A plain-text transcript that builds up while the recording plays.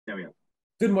There we go.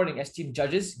 Good morning, esteemed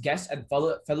judges, guests, and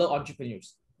fellow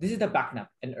entrepreneurs. This is the Backnap,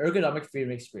 an ergonomic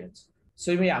freedom experience.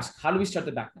 So you may ask, how do we start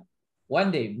the Backnap?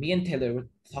 One day, me and Taylor were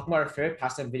talking about our favorite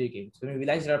pastime video games when we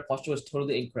realized that our posture was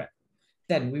totally incorrect.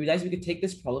 Then we realized we could take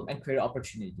this problem and create an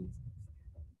opportunity.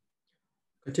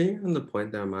 Continuing on the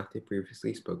point that Amarthya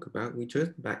previously spoke about, we chose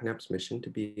the Backnap's mission to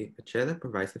be a chair that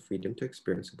provides the freedom to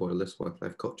experience a borderless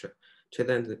work-life culture.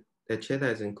 A chair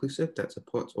that is inclusive, that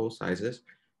supports all sizes,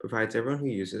 provides everyone who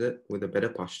uses it with a better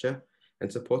posture,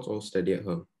 and supports all study at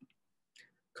home.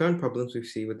 Current problems we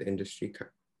see with the industry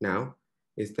now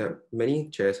is that many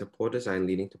chairs have poor design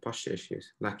leading to posture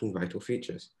issues, lacking vital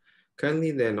features.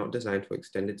 Currently, they are not designed for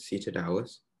extended seated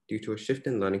hours due to a shift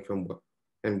in learning from work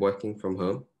and working from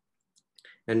home.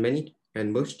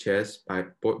 And most chairs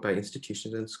bought by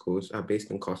institutions and schools are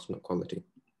based on cost, not quality.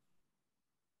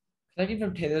 Collecting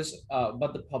from Taylor's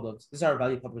about the problems, this is our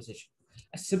value proposition.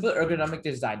 A simple ergonomic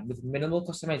design with minimal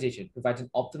customization provides an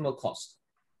optimal cost.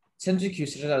 Sensory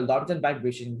cues such as alarms and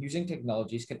vibration using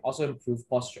technologies can also improve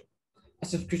posture. A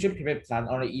subscription payment plan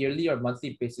on a yearly or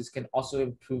monthly basis can also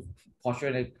improve posture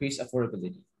and increase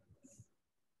affordability.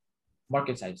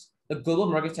 Market size. The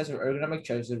global market size of ergonomic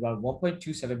chairs is around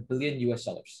 1.27 billion US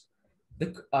dollars.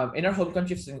 In our home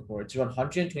country of Singapore, it's around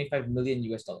 125 million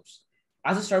US dollars.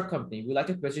 As a startup company, we like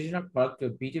to position our product to a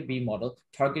B2B model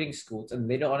targeting schools and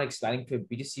later on expanding to a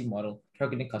B2C model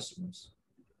targeting customers.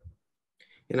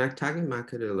 In our target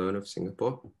market alone of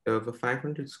Singapore, there are over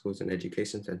 500 schools and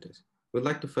education centers. We'd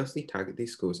like to firstly target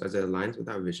these schools as it aligns with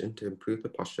our vision to improve the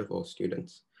posture of all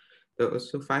students. There are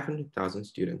also 500,000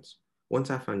 students. Once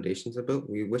our foundations are built,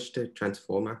 we wish to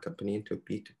transform our company into a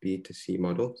B2B2C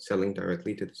model, selling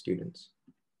directly to the students.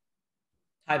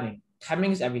 Timing.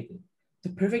 Timing is everything. The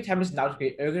perfect time is now to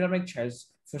create ergonomic chairs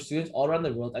for students all around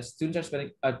the world, as students are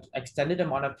spending an extended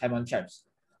amount of time on chairs.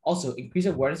 Also, increase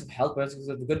awareness of health benefits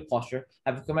of good posture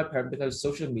have become apparent because of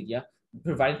social media,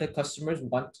 providing that customers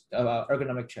want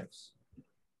ergonomic chairs.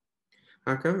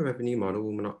 Our current revenue model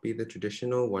will not be the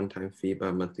traditional one-time fee, but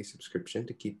a monthly subscription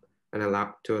to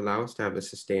allow us to have a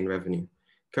sustained revenue.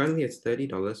 Currently, it's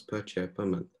 $30 per chair per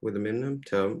month, with a minimum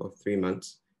term of 3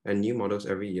 months and new models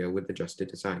every year with adjusted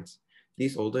designs.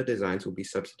 These older designs will be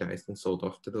subsidized and sold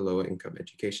off to the lower income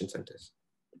education centers.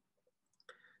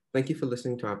 Thank you for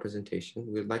listening to our presentation.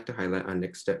 We would like to highlight our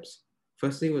next steps.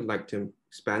 Firstly, we'd like to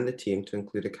expand the team to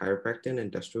include a chiropractor and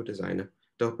industrial designer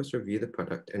to help us review the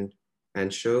product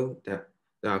and show that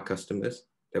our customers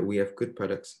that we have good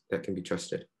products that can be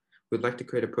trusted. We'd like to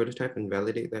create a prototype and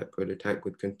validate that prototype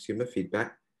with consumer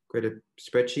feedback, create a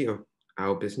spreadsheet of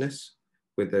our business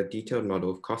with a detailed model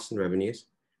of costs and revenues,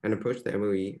 and approach the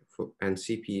MOE and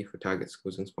CPE for target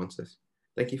schools and sponsors.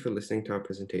 Thank you for listening to our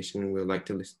presentation, and we'd like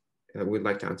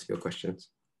to answer your questions.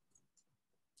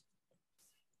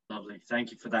 Lovely.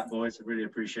 Thank you for that, boys. I really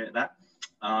appreciate that.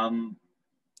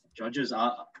 Judges,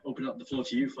 I'll open up the floor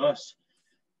to you first.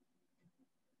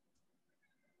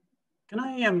 Can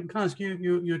I ask you,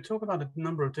 you talk about a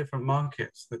number of different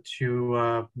markets that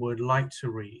you would like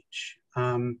to reach.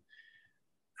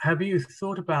 Have you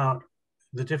thought about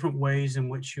the different ways in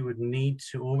which you would need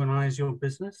to organize your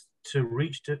business to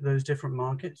reach those different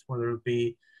markets, whether it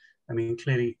be, I mean,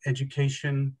 clearly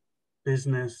education,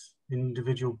 business,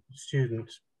 individual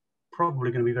students,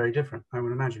 probably going to be very different, I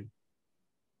would imagine.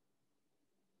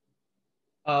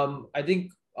 I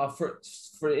think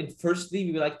firstly,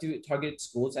 we would like to target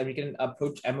schools, and we can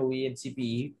approach MOE and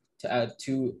CPE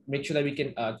to make sure that we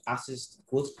can access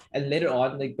schools. And later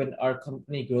on, like when our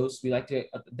company grows, we like to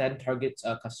then target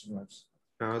customers.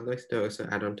 I would like to also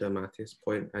add on to Amarthya's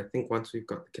point. I think once we've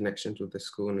got the connections with the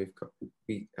school and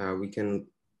we can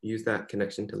use that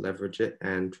connection to leverage it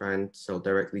and try and sell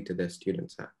directly to their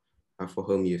students for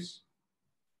home use.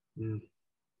 Mm.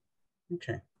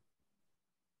 Okay.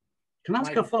 Can I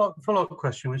ask a follow-up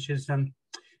question, which is,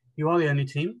 you are the only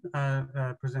team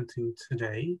presenting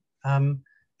today.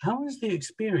 How is the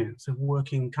experience of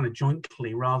working kind of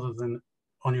jointly rather than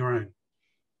on your own?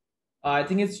 I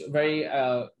think it's very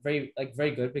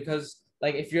good because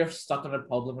like if you're stuck on a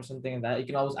problem or something like that, you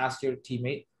can always ask your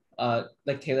teammate.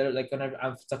 Like Taylor, like whenever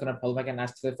I'm stuck on a problem, I can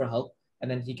ask Taylor for help,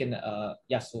 and then he can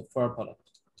so for our product.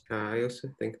 I also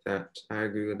think that I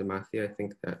agree with Amarthya. I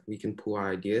think that we can pool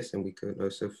our ideas and we can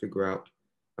also figure out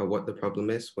what the problem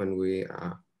is when we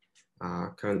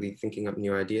are currently thinking up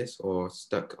new ideas or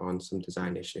stuck on some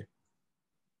design issue.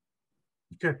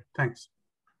 Good, thanks.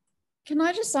 Can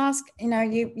I just ask,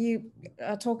 you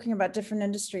are talking about different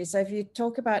industries. So if you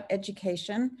talk about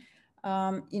education,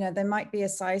 there might be a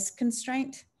size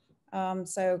constraint.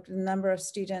 So the number of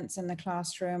students in the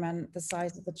classroom and the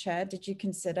size of the chair, did you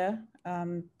consider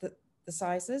the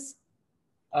sizes?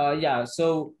 Yeah,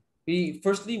 so we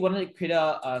firstly want to create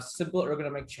a simple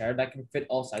ergonomic chair that can fit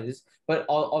all sizes, but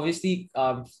obviously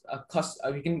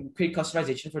we can create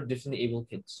customization for differently able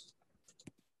kids.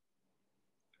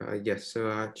 Yes, so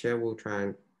our chair will try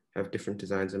and have different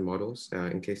designs and models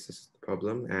in case this is the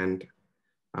problem, and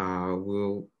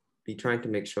we'll be trying to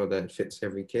make sure that it fits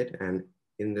every kid, and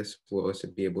in this we'll also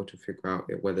be able to figure out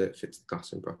whether it fits the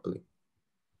classroom properly.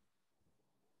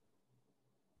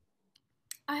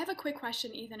 I have a quick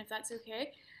question, Ethan, if that's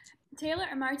okay. Taylor,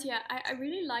 Amartya, I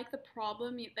really like the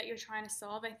problem that you're trying to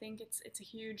solve. I think it's a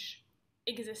huge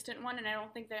existent one, and I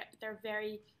don't think that there are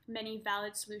very many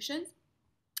valid solutions.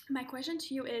 My question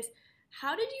to you is,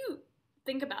 how did you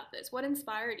think about this? What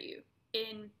inspired you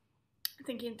in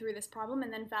thinking through this problem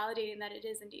and then validating that it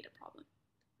is indeed a problem?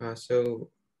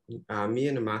 Me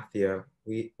and Amarthya,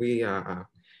 we play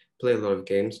a lot of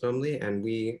games normally, and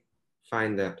we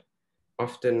find that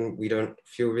often we don't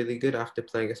feel really good after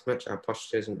playing as much. Our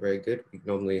posture isn't very good. We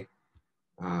normally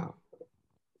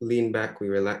lean back, we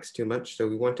relax too much. So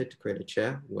we wanted to create a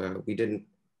chair where we didn't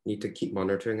need to keep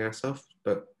monitoring ourselves,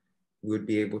 but we would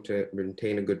be able to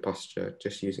maintain a good posture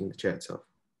just using the chair itself.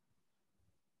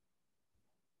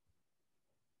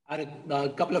 I had a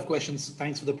couple of questions.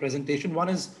 Thanks for the presentation. One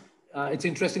is, it's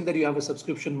interesting that you have a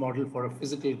subscription model for a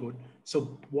physical good.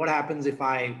 So what happens if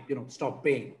I, stop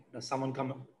paying? Does someone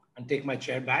come and take my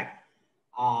chair back?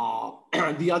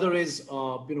 The other is,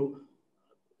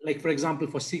 like for example,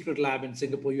 for Secret Lab in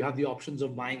Singapore, you have the options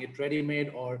of buying it ready-made,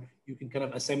 or you can kind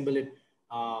of assemble it,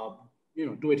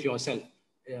 do it yourself.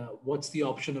 What's the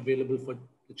option available for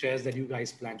the chairs that you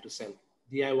guys plan to sell?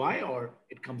 DIY, or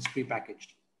it comes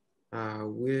pre-packaged?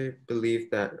 We believe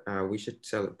that we should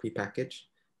sell it pre-packaged.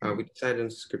 We decided on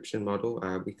a subscription model.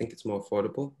 We think it's more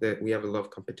affordable. That we have a lot of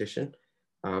competition,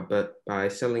 but by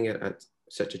selling it at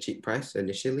such a cheap price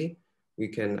initially, we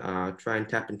can try and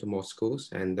tap into more schools,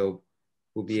 and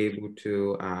we'll be able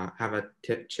to have our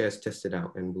chairs tested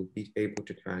out, and we'll be able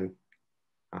to try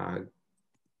and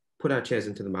put our chairs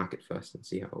into the market first and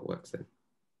see how it works then.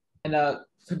 And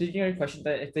continuing your question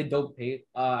that if they don't pay,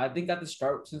 I think at the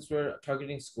start, since we're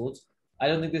targeting schools, I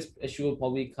don't think this issue will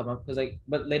probably come up because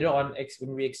but later on,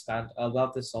 when we expand, we'll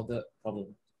have to solve the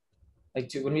problem.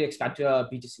 When we expand to a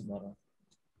B2C model.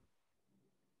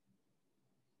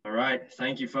 All right,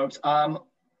 thank you, folks.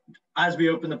 As we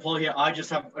open the poll here, I just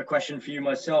have a question for you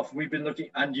myself. We've been looking,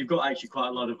 and you've got actually quite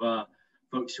a lot of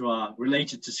folks who are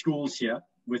related to schools here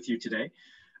with you today.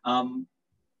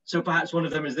 So perhaps one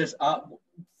of them is this.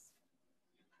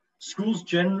 Schools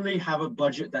generally have a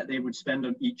budget that they would spend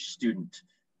on each student.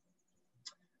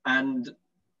 And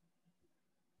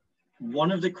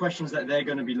one of the questions that they're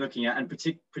going to be looking at, and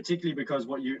particularly because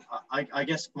I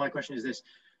guess my question is this,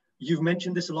 you've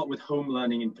mentioned this a lot with home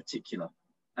learning in particular,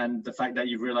 and the fact that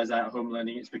you've realized that at home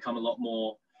learning, it's become a lot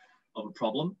more of a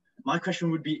problem. My question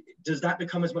would be, does that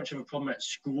become as much of a problem at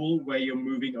school where you're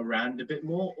moving around a bit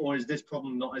more, or is this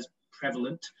problem not as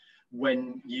prevalent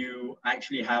when you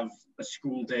actually have a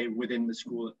school day within the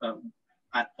school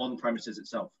on premises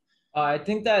itself? I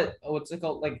think that what's it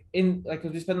called?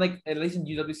 Because we spend at least in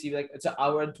UWC, it's an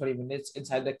hour and 20 minutes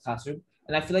inside the classroom,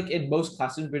 and I feel like in most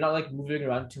classrooms we're not moving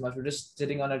around too much. We're just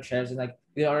sitting on our chairs and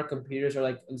we're on our computers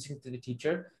or listening to the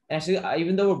teacher. And actually,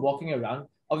 even though we're walking around,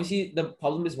 obviously the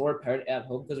problem is more apparent at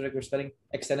home because we're spending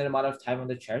extended amount of time on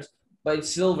the chairs, but it's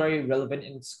still very relevant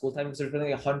in school time because we're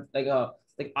spending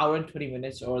hour and 20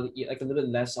 minutes or a little bit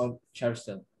less on chairs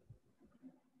still.